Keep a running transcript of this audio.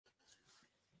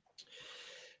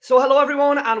So hello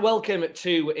everyone and welcome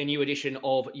to a new edition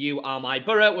of You Are My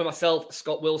Borough with myself,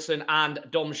 Scott Wilson and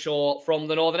Dom Shaw from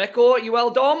the Northern Echo. You well,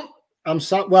 Dom? I'm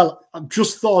sat well. I've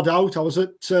just thawed out. I was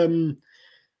at Southern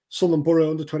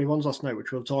Borough under-21s last night,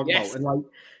 which we'll talk about. And like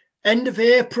end of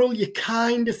April, you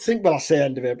kind of think, well, I say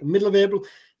end of April, middle of April,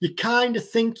 you kind of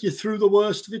think you're through the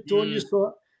worst of it, don't you?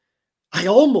 So I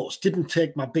almost didn't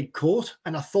take my big coat,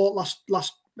 and I thought that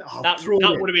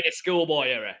would have been a schoolboy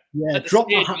era. Yeah, drop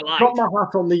my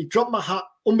hat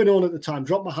unbeknown at the time,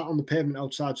 dropped my hat on the pavement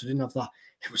outside, so I didn't have that.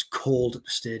 It was cold at the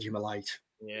Stadium of Light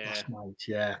last night,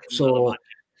 yeah. So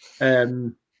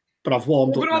but I've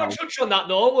warmed up now. We're going to have a touch on that,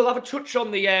 though. We'll have a touch on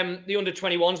the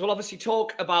under-21s. We'll obviously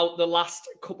talk about the last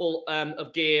couple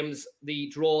of games, the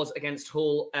draws against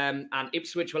Hull and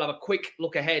Ipswich. We'll have a quick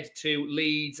look ahead to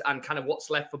Leeds and kind of what's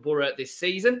left for Boro this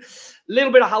season. A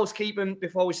little bit of housekeeping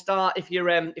before we start. If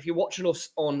you're watching us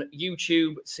on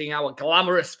YouTube, seeing our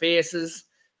glamorous faces,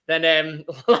 then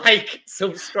like,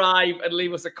 subscribe, and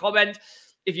leave us a comment.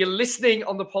 If you're listening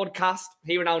on the podcast,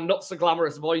 hearing our not so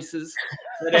glamorous voices,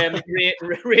 then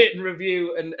rate and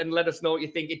review and let us know what you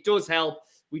think. It does help.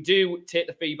 We do take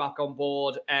the feedback on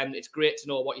board, and it's great to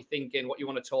know what you're thinking, what you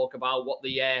want to talk about, what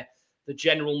the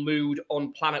general mood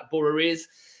on Planet Borough is.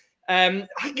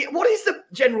 What is the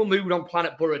general mood on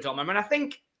Planet Borough, Dom? I mean, I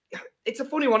think it's a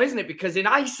funny one, isn't it? Because in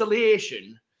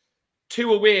isolation,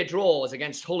 2 away draws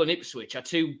against Hull and Ipswich are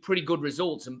 2 pretty good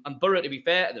results. And Borough, to be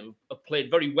fair to them, have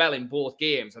played very well in both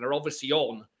games and are obviously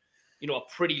on, a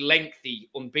pretty lengthy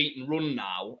unbeaten run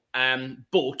now.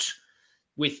 But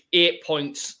with 8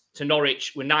 points to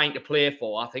Norwich with 9 to play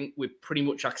for, I think we've pretty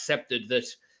much accepted that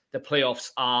the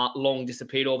playoffs are long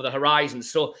disappeared over the horizon.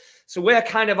 So where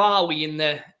kind of are we in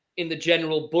the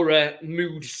general Borough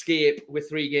moodscape with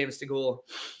 3 games to go?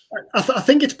 I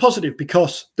think it's positive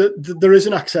because there is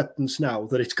an acceptance now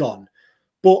that it's gone.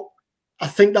 But I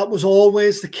think that was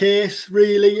always the case,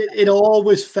 really. It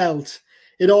always felt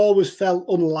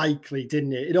unlikely,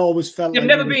 didn't it? It always felt They've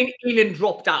never been in and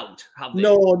dropped out, have they?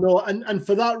 No. And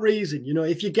for that reason,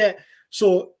 if you get...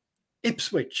 So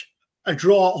Ipswich, a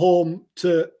draw at home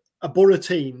to a Borough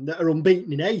team that are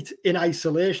unbeaten in 8 in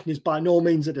isolation is by no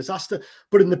means a disaster.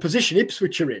 But in the position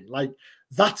Ipswich are in, like,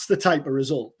 that's the type of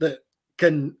result that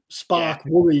can spark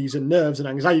worries and nerves and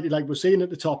anxiety like we're seeing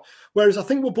at the top. Whereas I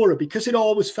think with Borough, because it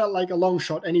always felt like a long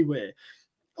shot anyway,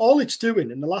 all it's doing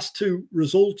in the last 2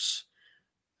 results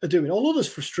are doing, although there's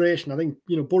frustration, I think,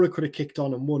 Borough could have kicked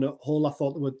on and won at Hull. I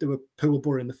thought they were poor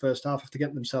Borough in the first half after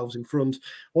getting themselves in front.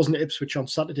 Wasn't it Ipswich on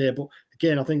Saturday? But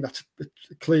again, I think that's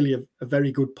clearly a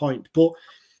very good point. But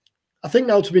I think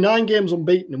now to be 9 games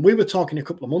unbeaten, and we were talking a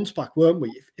couple of months back, weren't we?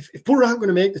 If Borough aren't going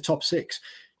to make the top 6,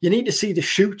 you need to see the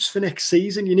shoots for next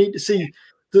season. You need to see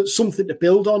something to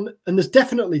build on. And there's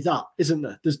definitely that, isn't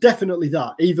there? There's definitely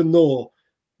that, even though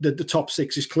the top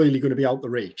 6 is clearly going to be out the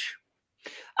reach.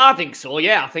 I think so,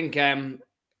 yeah. I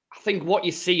think what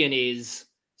you're seeing is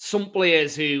some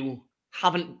players who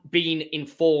haven't been in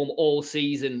form all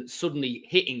season suddenly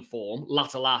hitting form.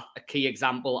 Latterlat, a key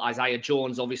example. Isaiah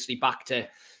Jones, obviously back to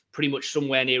pretty much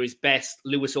somewhere near his best.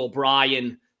 Lewis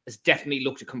O'Brien has definitely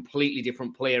looked a completely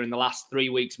different player in the last 3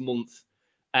 weeks, month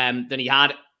than he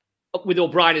had. With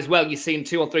O'Brien as well, you're seeing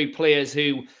 2 or 3 players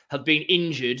who have been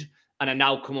injured and are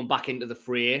now coming back into the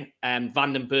fray.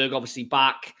 Berg obviously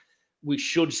back. We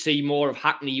should see more of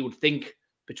Hackney, you would think,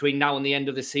 between now and the end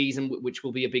of the season, which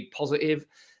will be a big positive.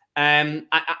 And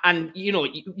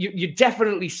you're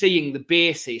definitely seeing the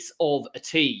basis of a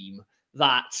team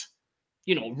that,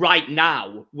 right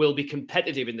now will be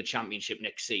competitive in the Championship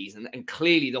next season. And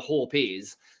clearly the hope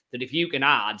is that if you can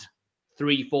add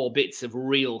 3-4 bits of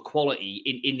real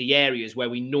quality in the areas where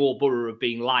we know Borough have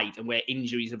been light and where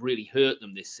injuries have really hurt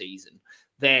them this season,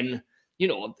 then,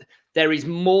 there is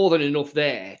more than enough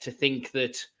there to think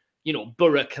that,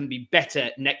 Borough can be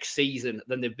better next season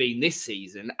than they've been this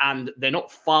season. And they're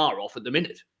not far off at the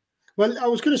minute. Well, I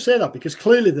was going to say that because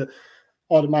clearly the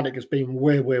automatic has been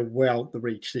way out the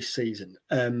reach this season.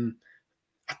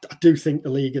 I do think the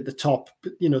league at the top,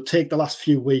 take the last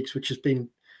few weeks, which has been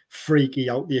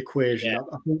freaky out the equation.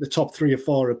 I think the top 3 or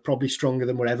 4 are probably stronger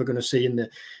than we're ever going to see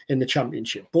in the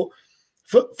Championship. But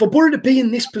for Borough to be in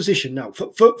this position now, for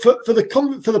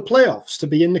the playoffs to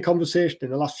be in the conversation in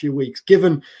the last few weeks,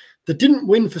 given they didn't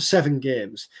win for 7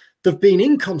 games, they've been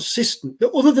inconsistent.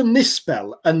 Other than this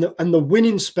spell and the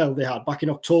winning spell they had back in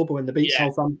October when they beat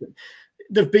Southampton,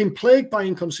 they've been plagued by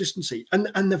inconsistency,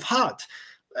 and they've had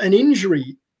an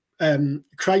injury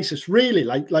crisis, really,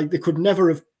 like they could never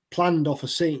have planned or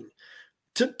foreseen.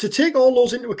 To take all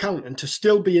those into account and to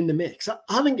still be in the mix,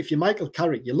 I think if you're Michael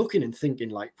Carrick, you're looking and thinking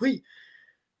like,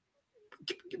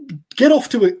 get off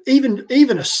to even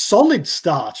a solid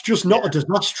start, just not a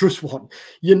disastrous one.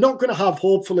 You're not going to have,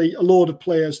 hopefully, a load of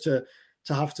players to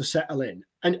have to settle in,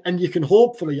 and you can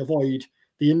hopefully avoid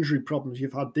the injury problems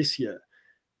you've had this year.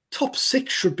 Top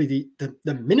 6 should be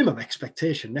the minimum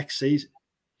expectation next season.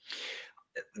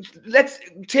 Let's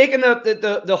taking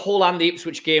the Hull and the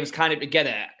Ipswich games kind of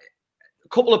together. A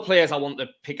couple of players I want to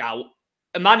pick out.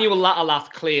 Emmanuel Latalath,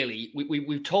 clearly,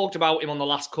 we've talked about him on the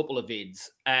last couple of vids.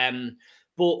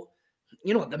 But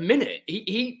you know, at the minute,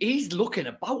 he's looking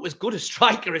about as good a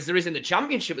striker as there is in the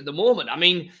Championship at the moment. I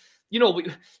mean, you know,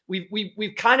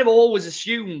 we've kind of always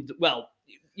assumed, well,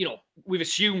 you know, we've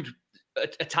assumed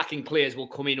attacking players will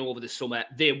come in over the summer.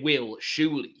 They will,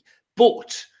 surely.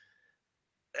 But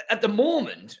at the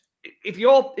moment, if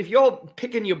you're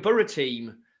picking your Boro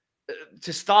team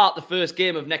to start the first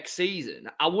game of next season,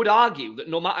 I would argue that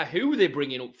no matter who they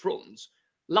bring in up front,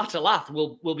 Latalath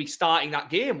will be starting that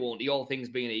game, won't he? All things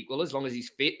being equal, as long as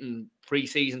he's fit and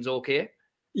pre-season's okay.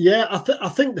 Yeah, I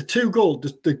think the 2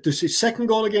 goals, his second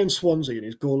goal against Swansea and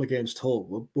his goal against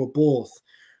Hull were both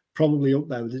probably up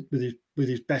there with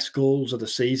his best goals of the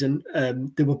season.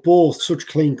 They were both such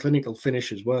clean, clinical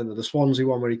finishes, weren't they? The Swansea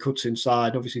one where he cuts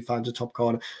inside, obviously finds a top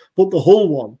corner, but the Hull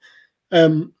one,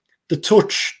 the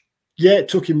touch. Yeah, it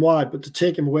took him wide, but to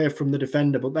take him away from the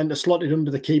defender, but then to slot it under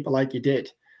the keeper like he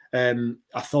did,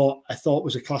 I thought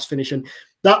was a class finish. And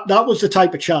that was the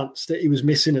type of chance that he was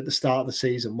missing at the start of the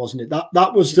season, wasn't it?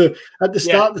 That was at the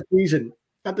start of the season.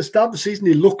 At the start of the season,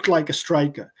 he looked like a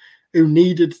striker who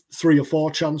needed 3 or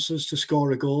 4 chances to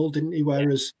score a goal, didn't he?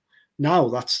 Whereas now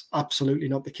that's absolutely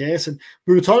not the case. And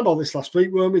we were talking about this last week,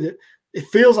 weren't we? That it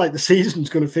feels like the season's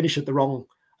going to finish at the wrong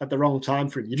time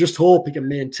for him. You just hope he can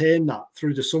maintain that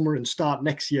through the summer and start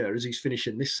next year as he's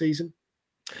finishing this season.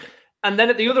 And then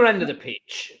at the other end of the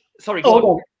pitch, sorry, go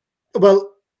on.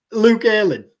 Well, Luke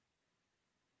Ayling.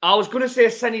 I was going to say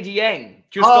Senny Dieng,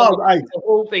 just right. The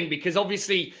whole thing, because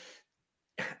obviously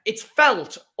it's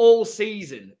felt all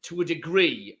season to a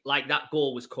degree like that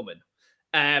goal was coming.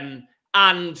 And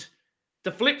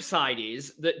the flip side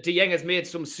is that Dieng has made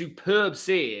some superb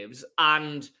saves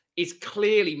and is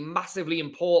clearly massively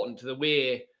important to the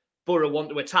way Boro want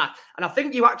to attack. And I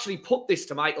think you actually put this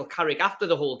to Michael Carrick after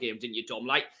the whole game, didn't you, Dom?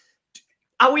 Like,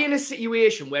 are we in a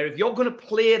situation where if you're going to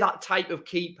play that type of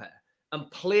keeper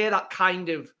and play that kind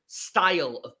of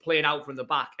style of playing out from the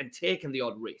back and taking the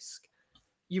odd risk,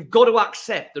 you've got to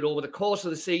accept that over the course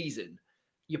of the season,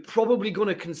 you're probably going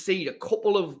to concede a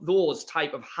couple of those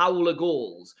type of howler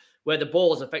goals where the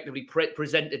ball is effectively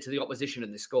presented to the opposition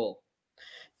and they score.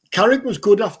 Carrick was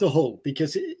good after Hull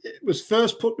because it was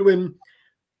first put to him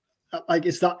like,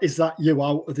 is that you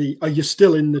out of the, are you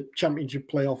still in the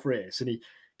Championship playoff race? And he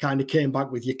kind of came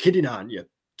back with, you're kidding, aren't you?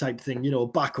 Type thing, you know,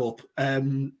 back up.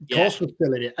 Of course we're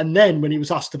still in it. And then when he was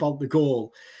asked about the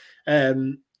goal,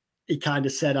 he kind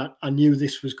of said, I knew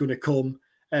this was going to come.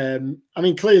 I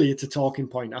mean, clearly it's a talking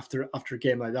point after a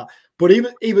game like that. But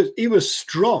he was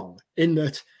strong in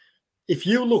that if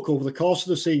you look over the course of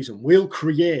the season, we'll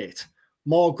create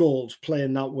more goals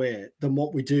playing that way than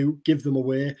what we do give them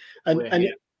away.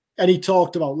 And he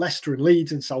talked about Leicester and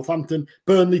Leeds and Southampton.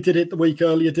 Burnley did it the week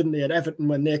earlier, didn't they, at Everton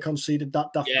when they conceded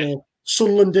that daft goal.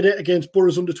 Sunderland did it against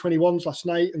Boro's under-21s last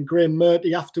night, and Graham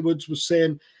Murty afterwards was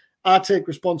saying, I take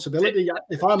responsibility.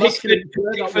 If I'm asking him to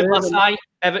play that way, last night,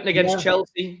 Everton against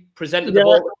Chelsea, presented the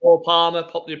ball to Paul Palmer,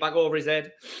 popped it back over his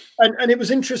head. And it was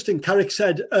interesting. Carrick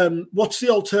said, what's the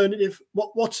alternative?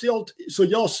 So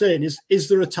you're saying, is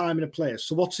there a time and a place?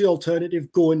 So what's the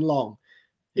alternative going long?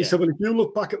 He said, well, if you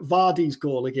look back at Vardy's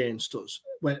goal against us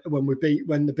when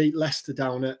they beat Leicester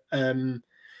down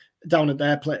at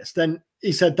their place, then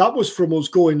he said that was from us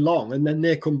going long, and then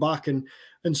they come back and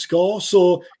score.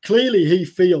 So clearly he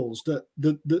feels that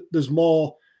there's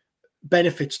more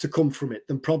benefits to come from it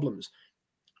than problems.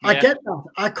 I get that.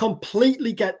 I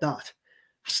completely get that.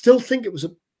 I still think it was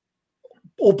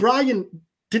O'Brien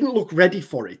didn't look ready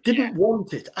for it, didn't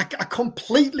want it. I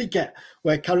completely get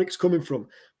where Carrick's coming from,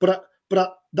 but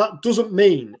that doesn't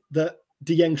mean that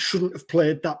Dieng shouldn't have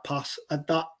played that pass at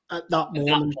that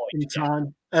moment in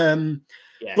time.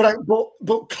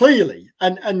 But clearly,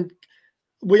 and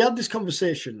we had this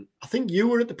conversation. I think you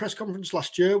were at the press conference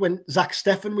last year when Zach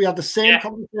Steffen, we had the same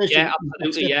conversation. Yeah,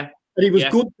 absolutely, And he was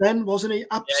good then, wasn't he?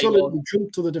 Absolutely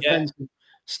jumped to the defence of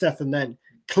Steffen then.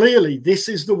 Clearly, this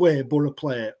is the way Boro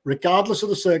play, regardless of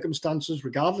the circumstances,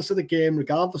 regardless of the game,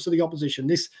 regardless of the opposition.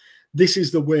 This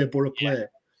is the way Boro play.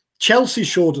 Chelsea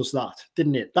showed us that,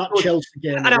 didn't it? That Chelsea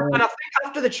game. And I think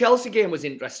after the Chelsea game was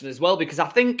interesting as well, because I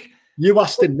think You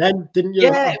asked him then, didn't you?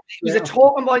 Yeah, it was a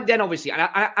talking point then, obviously. And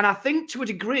I think to a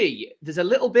degree, there's a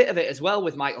little bit of it as well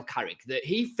with Michael Carrick, that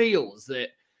he feels that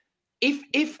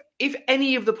if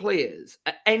any of the players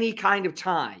at any kind of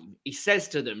time, he says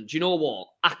to them, do you know what?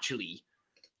 Actually,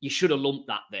 you should have lumped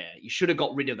that there. You should have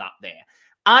got rid of that there.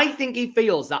 I think he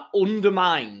feels that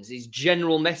undermines his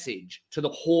general message to the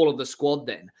whole of the squad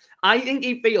then. I think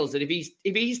he feels that if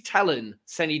he's telling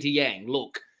Senny de Jong,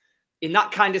 look, in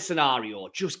that kind of scenario,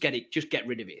 just get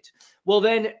rid of it. Well,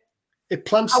 then it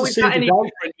plants how the is that any seed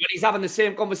different when he's having the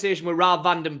same conversation with Ralph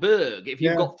van den Berg? If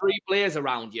you've got 3 players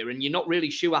around you and you're not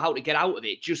really sure how to get out of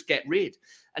it, just get rid.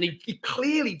 And he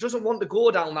clearly doesn't want to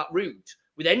go down that route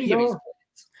with any of his players.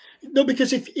 No,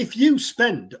 because if you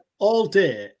spend all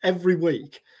day, every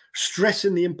week,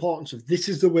 stressing the importance of this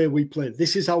is the way we play,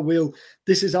 this is how we'll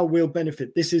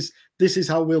benefit, this is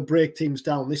how we'll break teams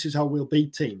down, this is how we'll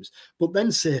beat teams, but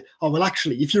then say, oh well,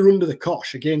 actually, if you're under the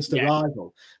cosh against a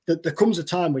rival, that there comes a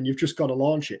time when you've just got to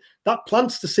launch it. That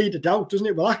plants the seed of doubt, doesn't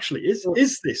it? Well, actually, is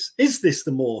this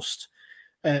the most?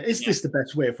 Is this the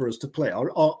best way for us to play,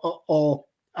 or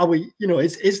are we? You know,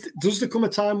 does there come a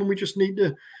time when we just need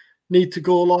to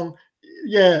go along?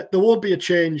 Yeah, there won't be a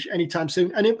change anytime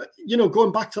soon. And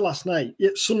going back to last night,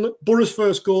 Boro's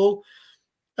first goal,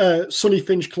 Sonny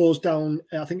Finch closed down.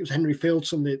 I think it was Henry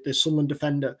Fieldson, the Sunderland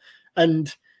defender,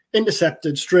 and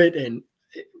intercepted straight in,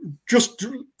 just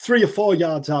 3 or 4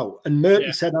 yards out. And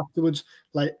Murphy said afterwards,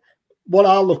 like, what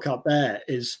I look at there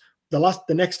is the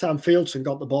next time Fieldson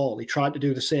got the ball, he tried to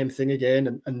do the same thing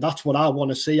again, and that's what I want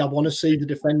to see. I want to see the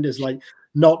defenders like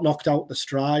not knocked out the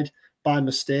stride by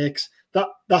mistakes.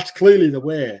 That's clearly the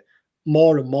way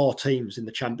more and more teams in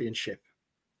the Championship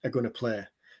are going to play.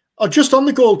 Oh, just on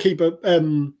the goalkeeper,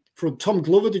 from Tom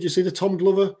Glover, did you see the Tom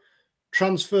Glover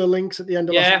transfer links at the end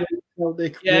of last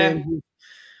week?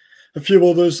 A few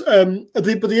others. But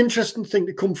the interesting thing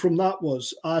to come from that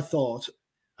was, I thought,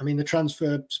 I mean, the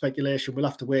transfer speculation, we'll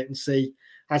have to wait and see,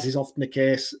 as is often the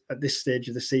case at this stage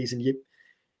of the season.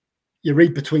 You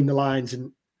read between the lines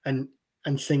and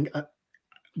think,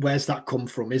 where's that come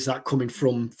from? Is that coming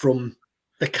from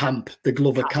the camp, the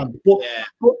Glover camp? But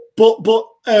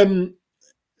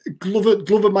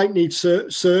Glover might need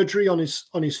surgery on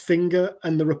his finger,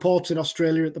 and the reports in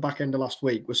Australia at the back end of last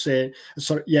week were saying,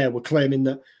 we're claiming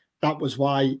that was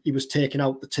why he was taken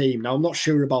out the team. Now, I'm not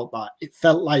sure about that. It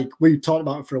felt like, we talked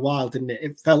about it for a while, didn't it?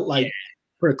 It felt like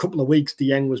for a couple of weeks de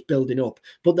Jong was building up,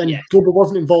 but then Glover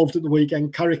wasn't involved at the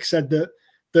weekend. Carrick said that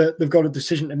they've got a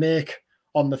decision to make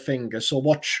on the finger, so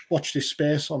watch this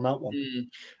space on that one.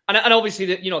 And obviously,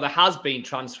 there has been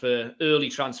early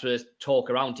transfer talk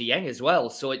around de Jong as well.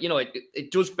 So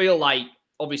it does feel like,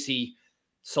 obviously,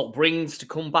 Salt brings to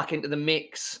come back into the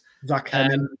mix. Zach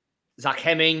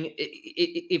Hemming.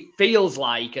 It feels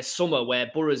like a summer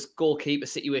where Boro's goalkeeper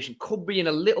situation could be in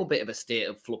a little bit of a state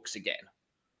of flux again.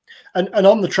 And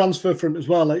on the transfer front as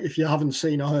well, if you haven't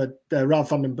seen or heard, Ralph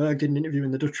van den Berg did an interview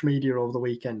in the Dutch media over the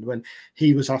weekend when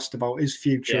he was asked about his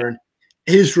future, and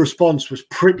his response was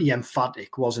pretty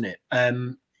emphatic, wasn't it?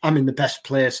 I'm in the best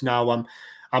place now.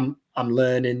 I'm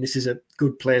learning. This is a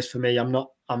good place for me. I'm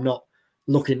not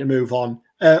looking to move on.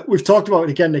 We've talked about it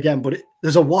again and again, but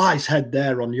there's a wise head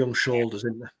there on young shoulders,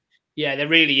 isn't there? Yeah, there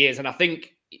really is, and I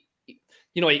think,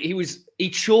 he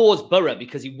chose Boro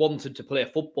because he wanted to play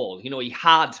football. He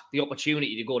had the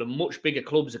opportunity to go to much bigger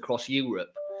clubs across Europe,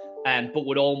 but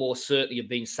would almost certainly have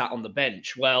been sat on the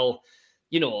bench. Well,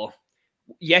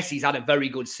 yes, he's had a very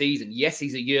good season. Yes,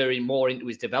 he's a year more into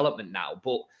his development now,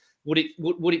 but would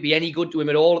it be any good to him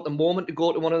at all at the moment to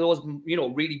go to one of those,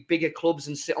 really bigger clubs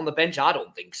and sit on the bench? I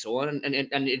don't think so. And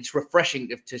it's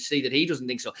refreshing to see that he doesn't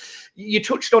think so. You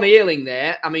touched on Ayling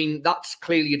there. I mean, that's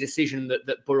clearly a decision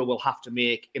that Boro will have to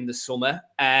make in the summer.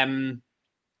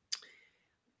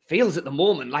 Feels at the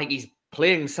moment like he's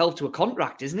playing himself to a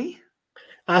contract, isn't he?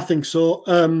 I think so.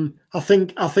 I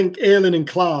think Ayling and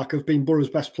Clark have been Boro's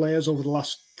best players over the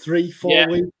last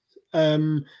 3-4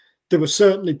 weeks. They were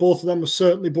certainly, both of them were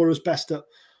certainly Boro's best at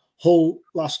Hull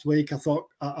last week. I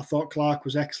thought Clark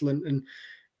was excellent, and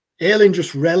Ayling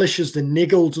just relishes the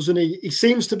niggle, doesn't he? He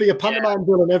seems to be a pantomime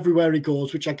villain everywhere he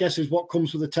goes, which I guess is what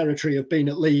comes with the territory of being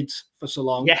at Leeds for so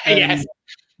long. Yes.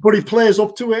 But he plays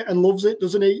up to it and loves it,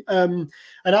 doesn't he? And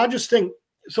I just think,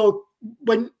 so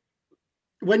when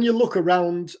you look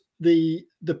around the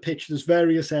pitch, there's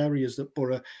various areas that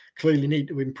Boro clearly need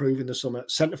to improve in the summer.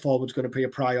 Centre forward's going to be a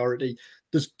priority.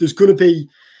 There's going to be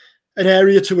an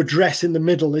area to address in the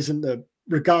middle, isn't there?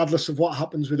 Regardless of what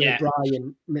happens with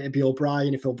O'Brien, maybe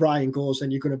O'Brien. If O'Brien goes,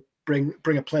 then you're going to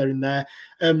bring a player in there.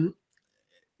 The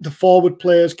forward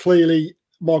players, clearly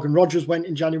Morgan Rogers went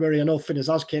in January. I know Finn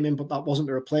Azaz came in, but that wasn't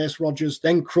to replace Rogers.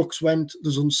 Then Crooks went.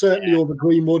 There's uncertainty over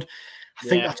Greenwood. I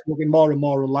think that's looking more and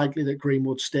more unlikely that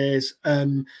Greenwood stays.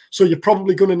 So you're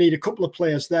probably going to need a couple of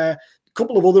players there, a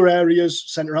couple of other areas,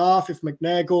 centre half, if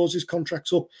McNair goes, his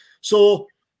contract's up. So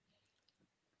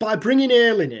by bringing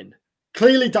Ayling in,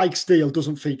 clearly Dyke's deal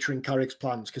doesn't feature in Carrick's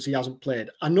plans because he hasn't played.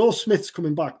 I know Smith's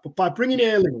coming back, but by bringing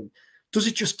Ayling in, does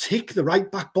it just tick the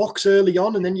right back box early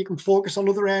on and then you can focus on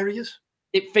other areas?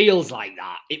 It feels like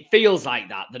that. It feels like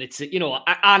that it's, you know,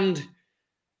 and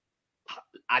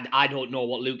I don't know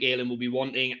what Luke Ayling will be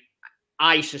wanting.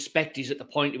 I suspect he's at the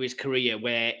point of his career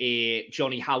where a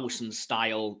Johnny Howson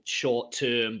style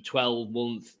short-term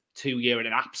 12-month, 2-year at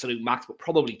an absolute max, but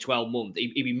probably 12-month,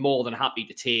 he'd be more than happy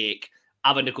to take,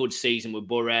 having a good season with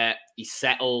Boro. He's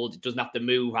settled, doesn't have to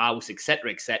move house,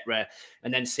 etc.,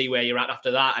 and then see where you're at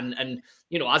after that. And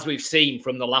you know, as we've seen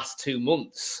from the last 2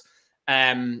 months,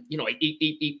 you know,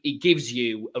 he gives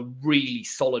you a really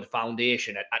solid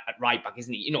foundation at right back,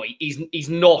 isn't he? You know, he's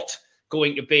not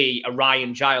going to be a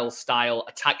Ryan Giles style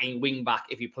attacking wing back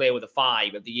if you play with a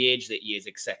 5 at the age that he is,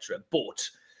 etc. But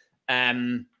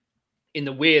in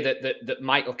the way that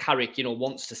Michael Carrick, you know,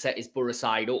 wants to set his Boro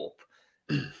side up,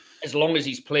 as long as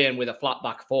he's playing with a flat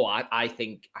back 4, I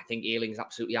think Ayling's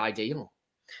absolutely ideal.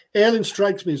 Ayling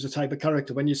strikes me as the type of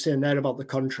character, when you're saying there about the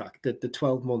contract, the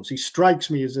 12 months, he strikes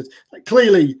me as like,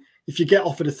 clearly, if you get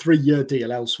offered a 3-year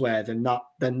deal elsewhere, then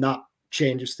that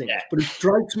changes things. Yeah. But it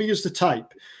strikes me as the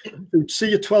type who'd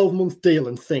see a 12-month deal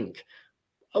and think,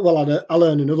 well, I'll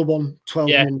earn another one 12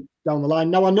 months down the line.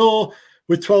 Now, I know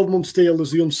with 12 months deal,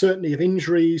 there's the uncertainty of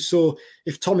injuries. So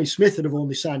if Tommy Smith had have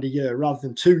only signed a year rather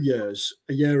than 2 years,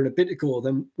 a year and a bit ago,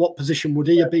 then what position would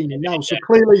he have been in now? So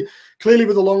clearly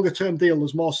with a longer term deal,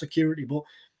 there's more security.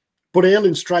 But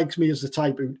Ayling strikes me as the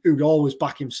type who'd always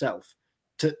back himself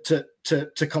to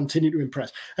continue to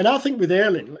impress. And I think with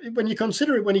Ayling, when you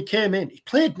consider it, when he came in, he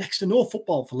played next to no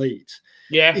football for Leeds.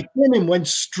 Yeah, he came in, went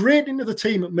straight into the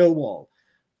team at Millwall,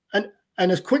 and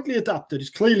has quickly adapted.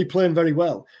 He's clearly playing very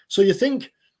well. So you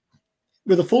think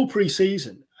with a full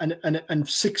pre-season and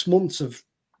 6 months of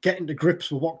getting to grips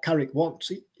with what Carrick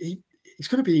wants, he's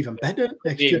going to be even better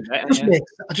next year.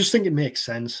 I just think it makes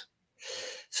sense.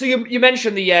 So you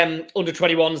mentioned the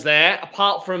under-21s there.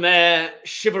 Apart from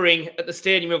shivering at the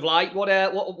Stadium of Light, what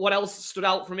else stood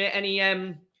out from it?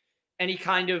 Any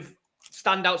kind of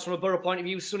standouts from a Boro point of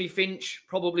view? Sonny Finch,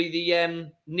 probably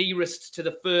the nearest to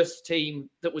the first team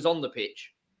that was on the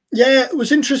pitch. Yeah, it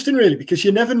was interesting, really, because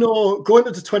you never know. Going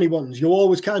to the 21s, you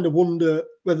always kind of wonder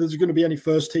whether there's going to be any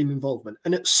first team involvement.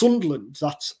 And at Sunderland,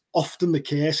 that's often the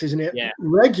case, isn't it? Yeah.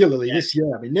 Regularly this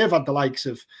year. I mean, they've had the likes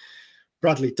of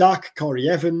Bradley Dack, Corey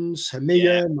Evans,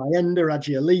 Hamia, Mayenda,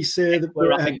 Raji Elise, a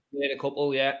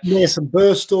couple, Mason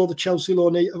Burstow, the Chelsea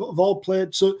loanee, have all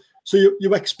played. So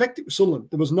you expect it with Sunderland.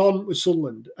 There was none with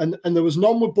Sunderland, and there was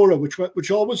none with Boro, which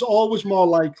was always more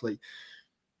likely.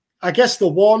 I guess the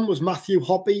one was Matthew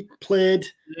Hoppy, played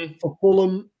for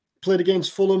Fulham, played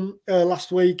against Fulham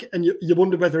last week, and you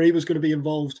wonder whether he was going to be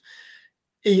involved.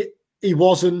 He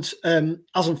wasn't,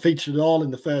 hasn't featured at all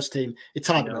in the first team. It's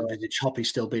hard to envisage Hoppy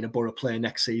still being a Boro player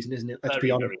next season, isn't it? Let's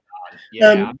be honest.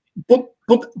 Yeah. But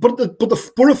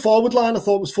the Boro forward line I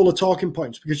thought was full of talking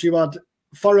points, because you had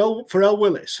Pharrell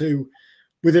Willis, who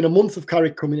within a month of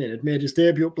Carrick coming in had made his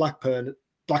debut at Blackpool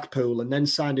and then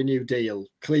signed a new deal,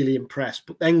 clearly impressed,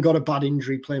 but then got a bad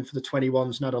injury playing for the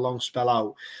 21s and had a long spell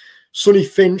out. Sonny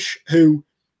Finch, who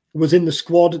was in the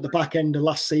squad at the back end of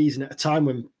last season at a time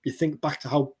when you think back to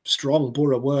how strong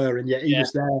Boro were, and yet he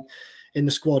was there in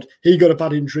the squad. He got a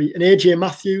bad injury. And AJ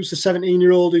Matthews, the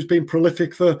 17-year-old who's been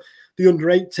prolific for the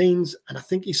under-18s, and I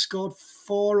think he scored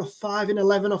 4 or 5 in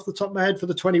 11 off the top of my head for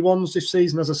the 21s this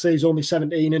season. As I say, he's only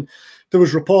 17, and there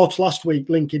was reports last week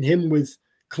linking him with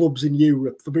clubs in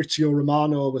Europe. Fabrizio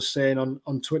Romano was saying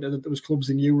on Twitter that there was clubs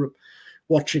in Europe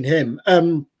watching him.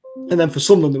 And then for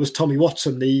Sunderland, there was Tommy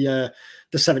Watson, the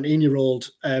 17-year-old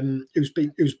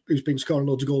who's been scoring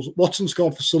loads of goals. Watson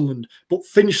scored for Sunderland, but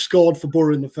Finch scored for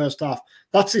Boro in the first half.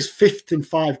 That's his 5th in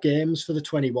 5 games for the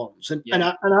 21s. And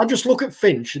I just look at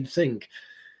Finch and think,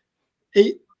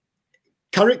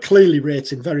 Carrick clearly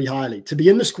rates him very highly. To be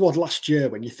in the squad last year,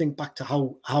 when you think back to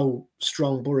how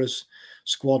strong Boro's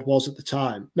squad was at the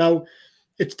time. Now,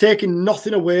 it's taken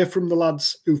nothing away from the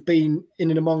lads who've been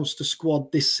in and amongst the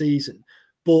squad this season,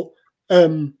 but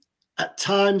at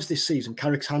times this season,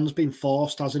 Carrick's hand's been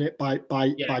forced, hasn't it, by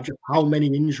just how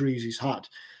many injuries he's had.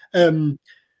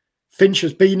 Finch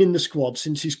has been in the squad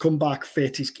since he's come back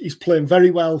fit. He's playing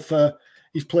very well for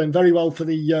the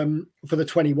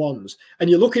 21s. And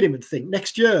you look at him and think,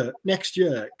 next year,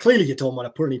 clearly you don't want to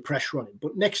put any pressure on him,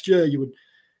 but next year you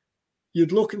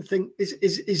you'd look and think,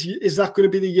 is that going to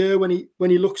be the year when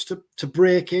he looks to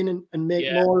break in and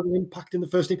make more of an impact in the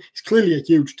first team? He's clearly a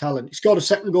huge talent. He scored a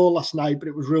second goal last night, but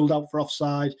it was ruled out for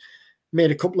offside.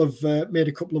 Made a couple of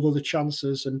other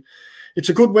chances, and it's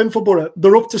a good win for Boro.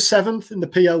 They're up to 7th in the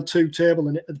PL2 table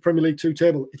and the Premier League 2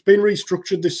 table. It's been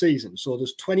restructured this season, so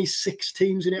there's 26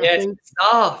 teams in it. I think. It's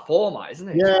bizarre format, isn't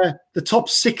it? Yeah, the top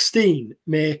 16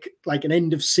 make like an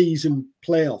end of season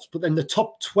playoffs, but then the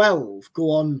top 12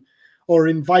 go on or are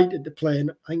invited to play in,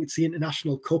 I think it's the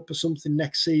International Cup or something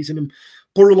next season. And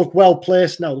Boro look well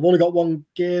placed now. They've only got one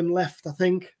game left, I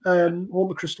think, home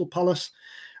to Crystal Palace.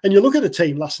 And you look at the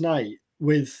team last night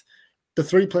with the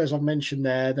 3 players I've mentioned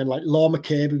there, then like Law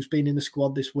McCabe, who's been in the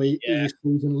squad this week, this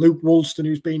season, Luke Woolston,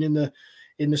 who's been in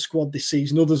the squad this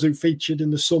season, others who featured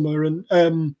in the summer.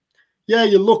 And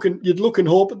you'd look and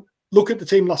hope, look at the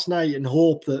team last night and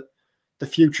hope that the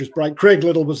future's bright. Craig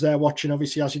Little was there watching,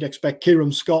 obviously, as you'd expect.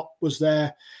 Kieran Scott was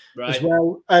there as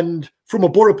well. And from a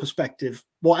Boro perspective,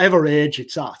 whatever age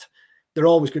it's at, they're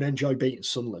always going to enjoy beating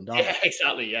Sunderland, aren't they?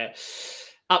 Exactly, yeah.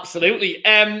 Absolutely.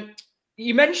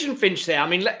 You mentioned Finch there. I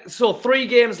mean, so 3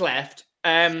 games left.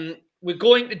 We're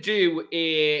going to do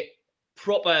a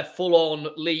proper full-on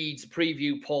Leeds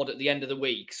preview pod at the end of the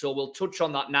week. So we'll touch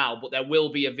on that now, but there will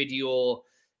be a video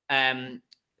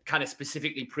kind of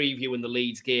specifically previewing the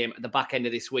Leeds game at the back end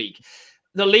of this week.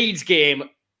 The Leeds game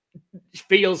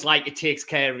feels like it takes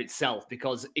care of itself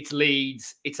because it's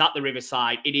Leeds, it's at the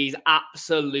Riverside. It is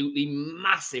absolutely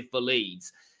massive for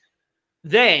Leeds.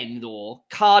 Then, though,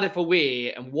 Cardiff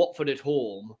away and Watford at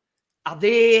home, are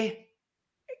they,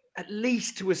 at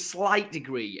least to a slight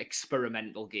degree,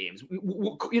 experimental games?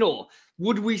 You know,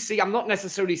 would we see, I'm not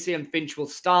necessarily saying Finch will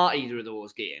start either of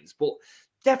those games, but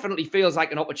definitely feels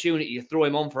like an opportunity to throw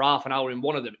him on for half an hour in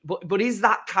one of them. But is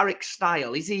that Carrick's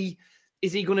style? Is he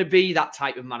going to be that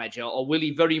type of manager, or will he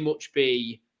very much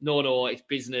be, no, it's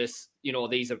business, you know,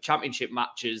 these are championship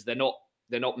matches, they're not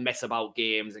mess about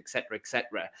games, etc.,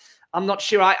 etc. I'm not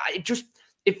sure.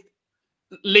 If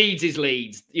Leeds is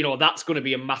Leeds, you know, that's going to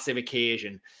be a massive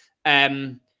occasion.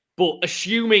 But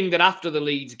assuming that after the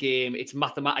Leeds game, it's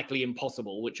mathematically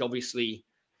impossible, which obviously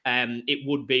it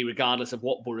would be regardless of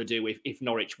what Boro do if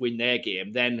Norwich win their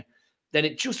game, then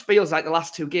it just feels like the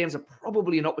last 2 games are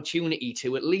probably an opportunity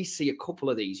to at least see a couple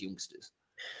of these youngsters.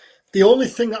 The only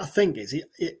thing that I think is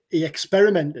he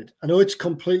experimented. I know it's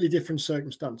completely different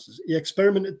circumstances. He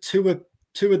experimented to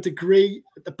a degree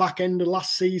at the back end of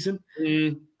last season,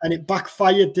 and it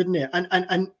backfired, didn't it?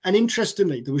 And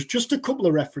interestingly, there was just a couple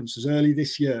of references early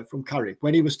this year from Carrick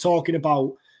when he was talking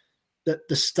about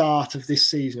the start of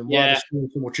this season and why they're scoring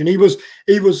so much, and he was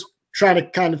trying to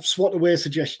kind of swat away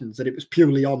suggestions that it was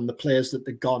purely on the players that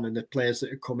had gone and the players that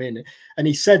had come in. And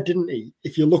he said, didn't he,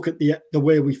 if you look at the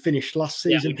way we finished last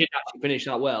season, we did actually finish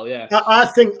that well, yeah. I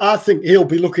think he'll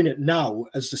be looking at now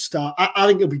as the start. I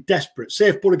think he'll be desperate. Say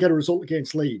if Boro get a result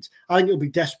against Leeds, I think he'll be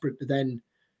desperate to then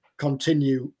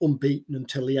continue unbeaten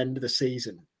until the end of the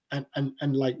season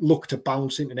and like look to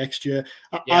bounce into next year.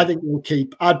 I think he'll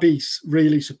keep. I'd be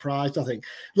really surprised. I think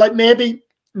like maybe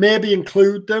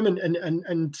include them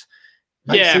and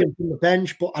might see him from the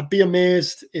bench, but I'd be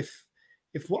amazed if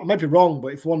I might be wrong,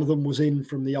 but if one of them was in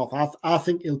from the off, I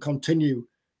think he'll continue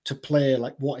to play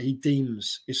like what he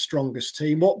deems his strongest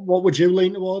team. What would you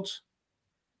lean towards?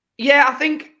 Yeah, I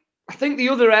think the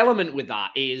other element with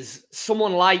that is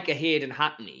someone like a Hayden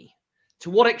Hackney. To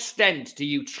what extent do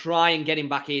you try and get him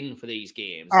back in for these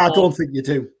games? I don't think you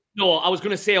do. No, I was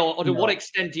going to say, or to what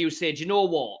extent do you say, do you know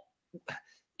what?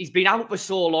 He's been out for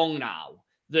so long now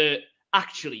that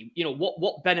actually, you know,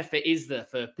 what benefit is there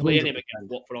for playing 100%. Him against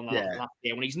Watford on that last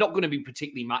game when he's not going to be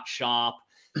particularly match sharp?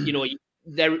 You know,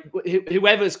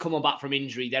 whoever's coming back from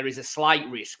injury, there is a slight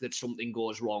risk that something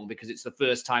goes wrong because it's the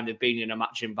first time they've been in a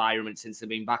match environment since they've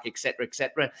been back, etc.,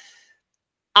 etc.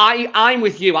 I'm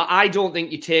with you. I don't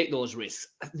think you take those risks.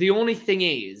 The only thing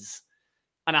is,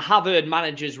 and I have heard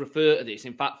managers refer to this.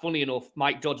 In fact, funny enough,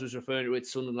 Mike Dodds was referring to it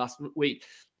Sunderland last week.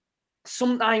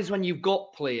 Sometimes when you've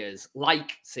got players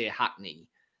like, say, Hackney,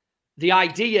 the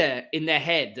idea in their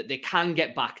head that they can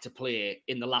get back to play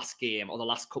in the last game or the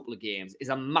last couple of games is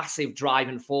a massive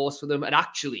driving force for them. And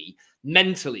actually,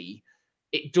 mentally,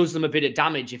 it does them a bit of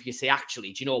damage if you say,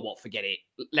 actually, do you know what? Forget it.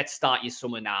 Let's start your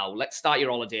summer now. Let's start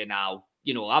your holiday now.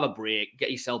 You know, have a break,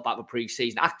 get yourself back for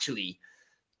pre-season. Actually,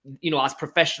 you know, as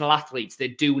professional athletes, they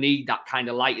do need that kind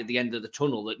of light at the end of the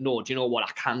tunnel that, no, do you know what?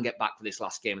 I can get back for this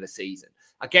last game of the season.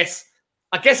 I guess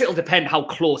it'll depend how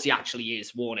close he actually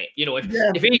is, won't it? You know,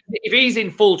 if he's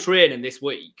in full training this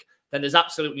week, then there's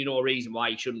absolutely no reason why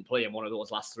he shouldn't play in one of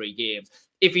those last 3 games.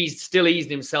 If he's still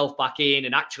easing himself back in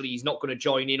and actually he's not going to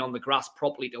join in on the grass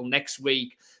properly till next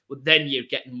week, well, then you're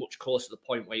getting much closer to the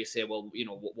point where you say, well, you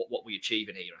know, what we're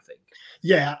achieving here, I think.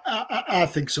 Yeah, I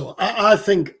think so. I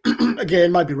think,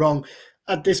 again, might be wrong.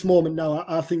 At this moment now,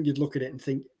 I think you'd look at it and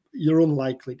think you're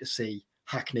unlikely to see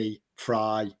Hackney,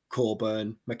 Fry,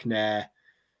 Coburn, McNair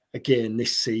again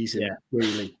this season,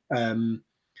 really.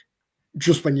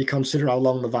 Just when you consider how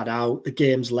long they've had out, the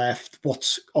games left,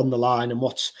 what's on the line and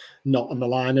what's not on the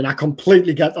line. And I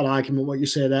completely get that argument, what you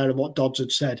say there and what Dodds had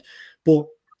said. But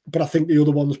I think the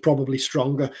other one's probably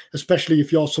stronger, especially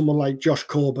if you're someone like Josh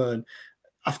Coburn.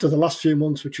 After the last few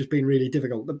months, which has been really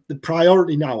difficult, the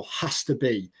priority now has to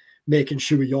be making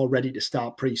sure you're ready to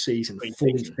start pre-season,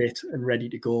 fully fit and ready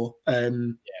to go.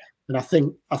 And I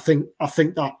think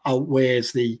that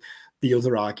outweighs the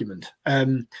other argument.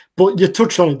 But you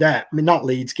touched on it there. I mean, that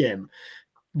Leeds game,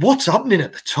 what's happening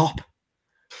at the top?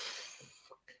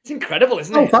 It's incredible,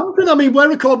 isn't it? Southampton, I mean, we're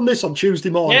recording this on Tuesday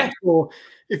morning. Yeah. So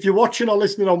if you're watching or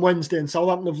listening on Wednesday and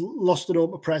Southampton have lost it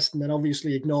over to Preston, then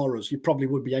obviously ignore us. You probably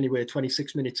would be anyway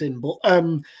 26 minutes in. But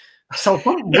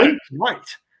Southampton went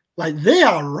right. Like, they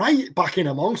are right back in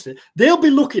amongst it. They'll be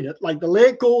looking at, like, the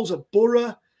late goals at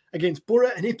Boro, against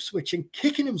Boro and Ipswich and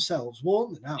kicking themselves,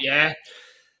 won't they now? Yeah.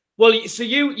 Well, so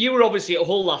you were obviously at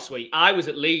Hull last week. I was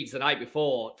at Leeds the night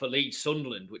before for Leeds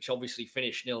Sunderland, which obviously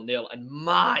finished 0-0. And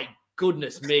my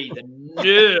goodness me, the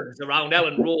nerves around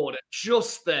Ellen Road,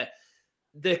 just the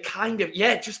kind of,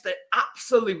 just the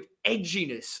absolute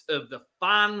edginess of the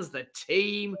fans, the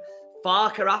team,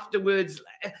 Farker afterwards.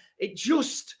 It's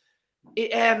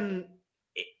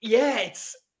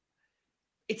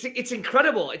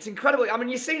incredible. It's incredible. I mean,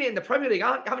 you've seen it in the Premier League,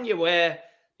 haven't you, where,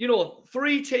 you know,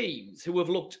 3 teams who have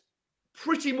looked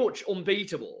pretty much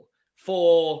unbeatable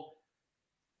for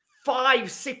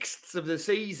 5/6 of the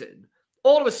season,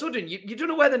 all of a sudden, you don't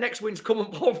know where the next win's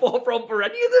coming from for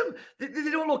any of them.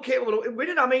 They don't look capable of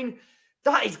winning. I mean,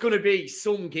 that is going to be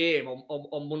some game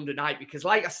on Monday night because,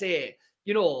 like I say,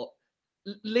 you know,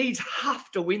 Leeds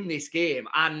have to win this game.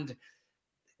 And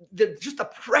just the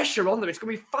pressure on them, it's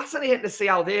going to be fascinating to see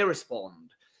how they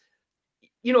respond.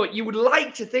 You know, you would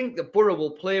like to think that Boro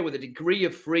will play with a degree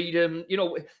of freedom. You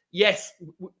know, yes,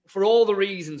 for all the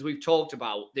reasons we've talked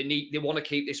about, they want to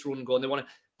keep this run going.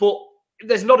 But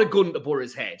there's not a gun to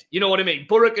Boro's head. You know what I mean?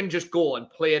 Boro can just go and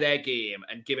play their game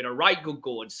and give it a right good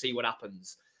go and see what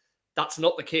happens. That's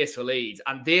not the case for Leeds.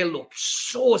 And they look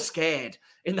so scared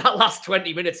in that last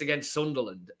 20 minutes against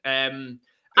Sunderland. And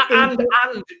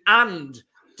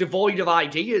devoid of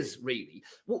ideas, really.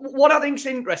 What I think's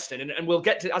interesting, and we'll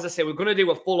get to, as I say, we're going to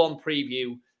do a full-on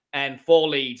preview for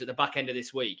Leeds at the back end of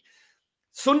this week.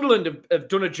 Sunderland have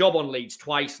done a job on Leeds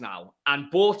twice now, and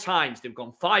both times they've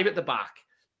gone 5 at the back,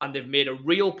 and they've made a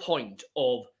real point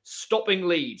of stopping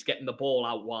Leeds getting the ball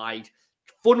out wide,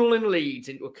 funneling Leeds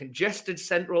into a congested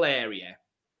central area,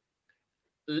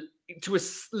 to a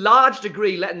large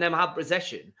degree letting them have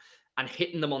possession and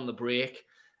hitting them on the break.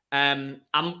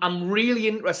 I'm really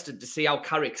interested to see how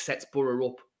Carrick sets Boro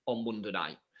up on Monday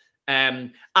night.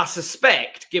 I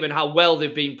suspect, given how well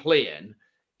they've been playing,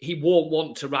 he won't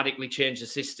want to radically change the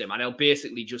system, and he'll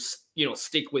basically just, you know,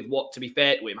 stick with what, to be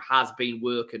fair to him, has been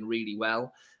working really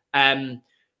well.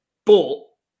 But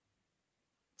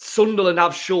Sunderland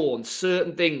have shown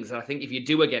certain things that I think if you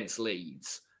do against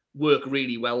Leeds, work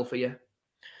really well for you.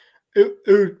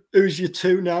 Who's your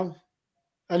 2 now?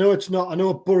 I know it's not. I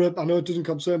know Boro. I know it doesn't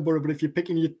concern Boro, but if you're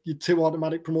picking your 2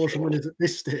 automatic promotion winners at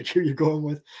this stage, who are you going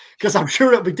with? Because I'm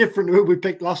sure it'll be different to who we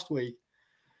picked last week.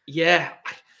 Yeah,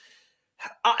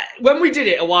 when we did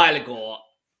it a while ago,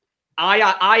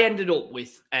 I ended up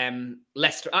with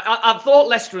Leicester. I've thought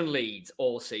Leicester and Leeds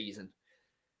all season.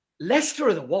 Leicester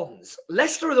are the ones.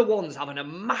 Leicester are the ones having a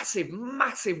massive,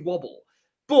 massive wobble,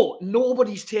 but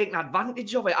nobody's taking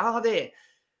advantage of it, are they?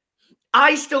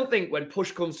 I still think when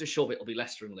push comes to shove, it'll be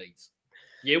Leicester and Leeds.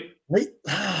 You?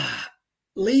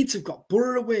 Leeds have got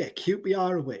Boro away,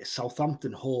 QPR away,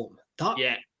 Southampton home.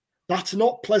 That's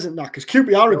not pleasant now because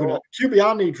QPR are good.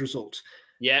 QPR needs results.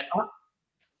 Yeah.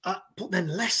 But then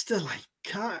Leicester, like,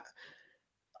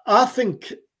 I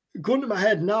think going to my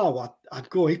head now, I'd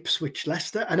go Ipswich,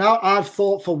 Leicester, and I've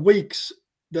thought for weeks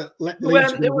that Leeds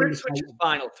they were Ipswich's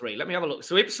final 3. Let me have a look.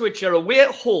 So Ipswich are away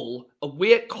at Hull,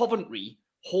 away at Coventry,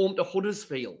 home to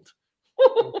Huddersfield.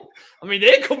 I mean,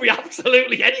 they could be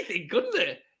absolutely anything, couldn't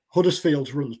they?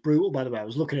 Huddersfield's run's brutal, by the way. I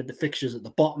was looking at the fixtures at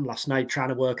the bottom last night, trying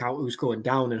to work out who's going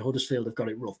down, and Huddersfield have got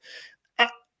it rough.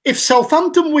 If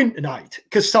Southampton win tonight,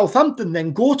 because Southampton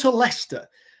then go to Leicester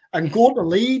and go to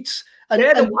Leeds. And,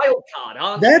 they're the wild card,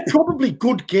 aren't they're probably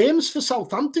good games for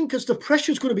Southampton because the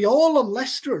pressure's going to be all on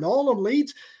Leicester and all on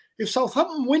Leeds. If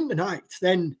Southampton win tonight,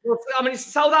 then... Well, I mean,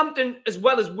 Southampton, as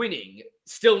well as winning,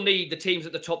 still need the teams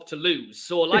at the top to lose.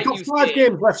 So, like you said, 5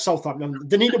 games left, Southampton.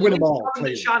 They need to win them all.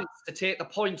 The chance to take the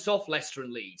points off Leicester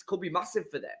and Leeds could be massive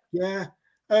for them. Yeah.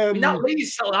 I mean, that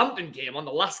Leeds-Southampton game on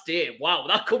the last day, wow,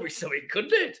 that could be something,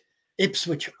 couldn't it?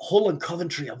 Ipswich, Hull and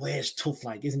Coventry away is tough,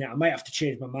 like, isn't it? I might have to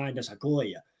change my mind as I go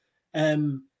here. I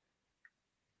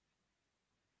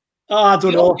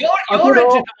don't know. I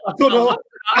don't know.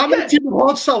 I'm edging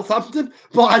towards Southampton,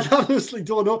 but I honestly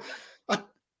don't know.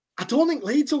 I don't think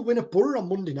Leeds will win at Boro on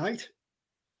Monday night.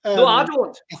 No, I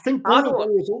don't. I think Boro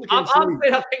is all against Leeds.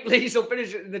 I think Leeds will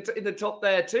finish in the top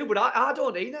there too, but I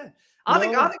don't either. I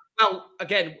think. Well,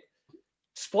 again,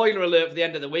 spoiler alert for the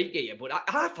end of the week here, but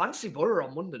I fancy Boro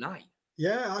on Monday night.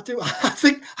 Yeah, I do. I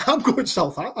think I'm going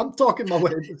Southampton. I'm talking my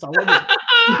way into Southampton.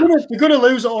 You're going to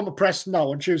lose at home at Preston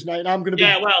now on Tuesday night, and I'm going to be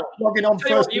logging on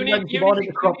first thing Wednesday morning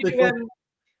to crop this one.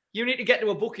 You need to get to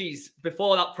a bookies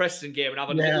before that Preston game and have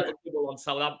a little double on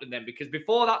Southampton then, because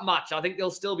before that match, I think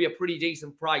there'll still be a pretty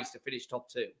decent price to finish top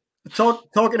 2.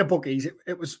 Talking of bookies,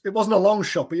 it wasn't a long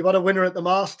shot, but you had a winner at the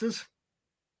Masters.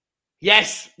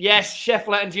 Yes,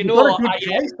 Scheffler, and you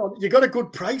got a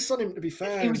good price on him, to be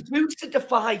fair. He was boosted to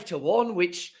 5-1,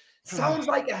 which sounds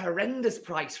like a horrendous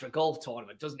price for a golf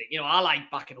tournament, doesn't it? You know, I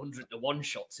like backing 100-1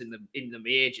 shots in the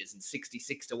majors and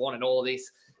 66-1 and all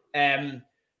this.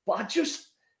 But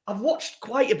I've watched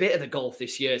quite a bit of the golf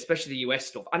this year, especially the US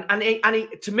stuff, and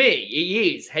to me,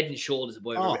 he is head and shoulders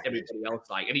above everybody else.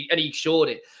 Like, and he showed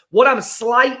it. What I'm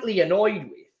slightly annoyed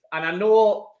with, and I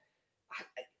know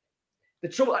the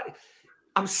trouble,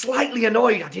 I'm slightly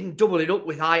annoyed I didn't double it up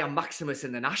with Ian Maximus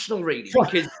in the national, really,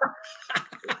 because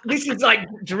this is like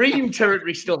dream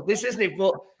territory stuff. This isn't it,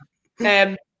 but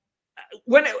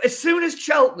as soon as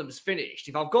Cheltenham's finished,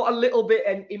 if I've got a little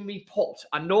bit in me pot,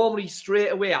 I normally straight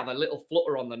away have a little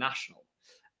flutter on the national.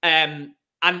 And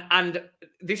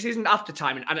this isn't after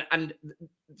time. And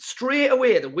straight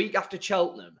away, the week after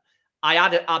Cheltenham,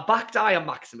 I backed Ian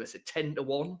Maximus at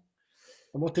 10-1.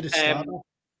 And what did it start?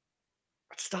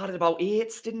 It started about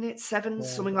 8s, didn't it? 7s,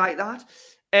 something like that.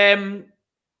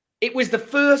 It was the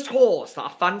first horse that I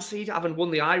fancied, having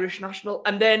won the Irish National.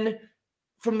 And then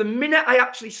from the minute I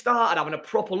actually started having a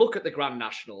proper look at the Grand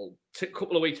National a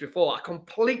couple of weeks before, I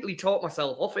completely talked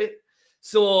myself off it.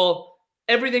 So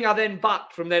everything I then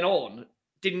backed from then on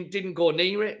didn't go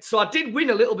near it. So I did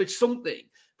win a little bit something,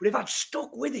 but if I'd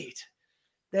stuck with it,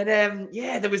 then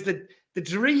there was the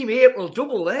dream April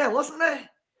double there, wasn't there?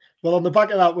 Well, on the back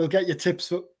of that, we'll get your tips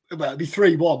for. Well, it'll be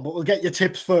 3-1, but we'll get your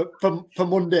tips for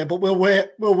Monday. But we'll wait.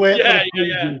 We'll wait.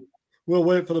 We'll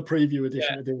wait for the preview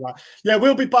edition to do that. Yeah,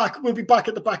 we'll be back. We'll be back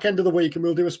at the back end of the week, and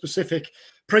we'll do a specific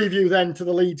preview then to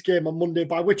the Leeds game on Monday.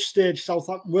 By which stage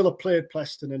Southampton will have played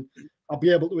Preston, and I'll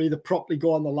be able to either properly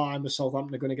go on the line with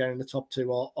Southampton are going to get in the top 2,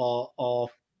 or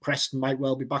Preston might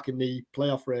well be back in the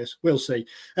playoff race. We'll see.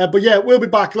 But yeah, we'll be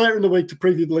back later in the week to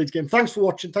preview the Leeds game. Thanks for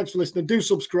watching. Thanks for listening. Do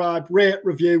subscribe, rate,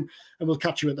 review, and we'll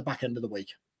catch you at the back end of the week.